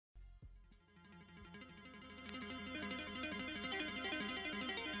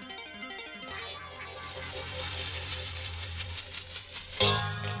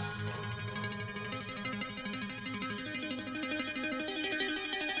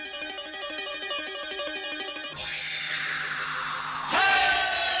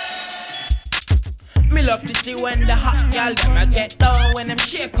love to see when the hot girl them I get down, when them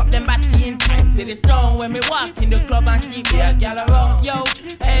shake up them body in time to the song. When me walk in the club and see a girl around, yo,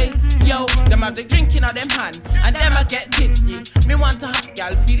 hey, yo, them have the drinking on them hand and them I get tipsy. Me want a hot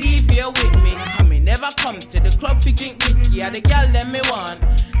girl fi leave here with me. Cause me never come to the club fi drink whiskey. And the girl them me want,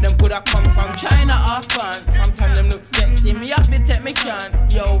 them coulda come from China or France. Sometimes them look sexy, me have to take me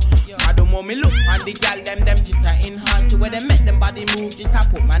chance, yo. I don't want me look and the girl them just a enhance. The way they make them body move just a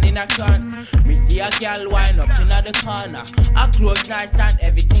put man in a trance. Me see a girl wind up in the corner, her clothes nice and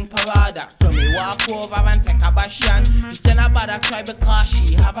everything parada. So me walk over and take a bashan. She said a bad try because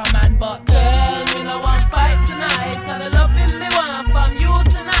she have a man, but girl, me no want fight tonight. Cause the loving me want from you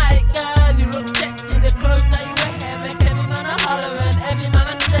tonight, girl. You look sexy, the clothes that you wear make every man a holler and every man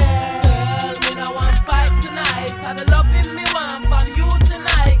a stare. Girl, me no want fight tonight. Cause the loving me want from you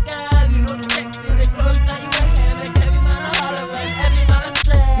tonight, girl. You look sexy, the clothes that you wear make every man a holler and every man a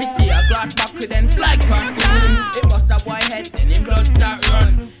stare. Me see a glass bucket then fly across the room. It bust a boy head, then him blood start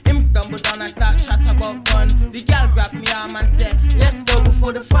run. Him stumble down and start chat about gun. The girl grab me arm and say, let's go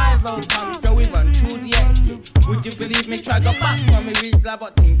before the 5-0 comes. So we run through the exit. Would you believe me try go back from me Rizla,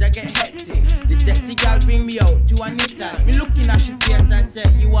 but things I get hectic. The sexy girl bring me out to a Nissan. Me looking at she face and say,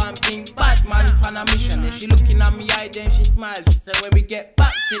 you want being bad man on a mission. Then she looking at me eye, then she smiles. She said, when we get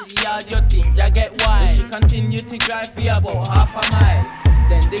back to the yard, your things I get wild. Then she continue to drive for about half a mile.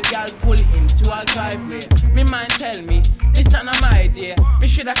 Then the girl pull into a driveway. Me mind tell me, this ain't my idea. Me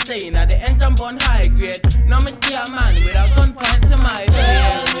shoulda stay in at the ends and bun high grade. Now me see a man with a gun point to my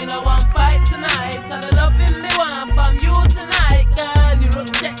head.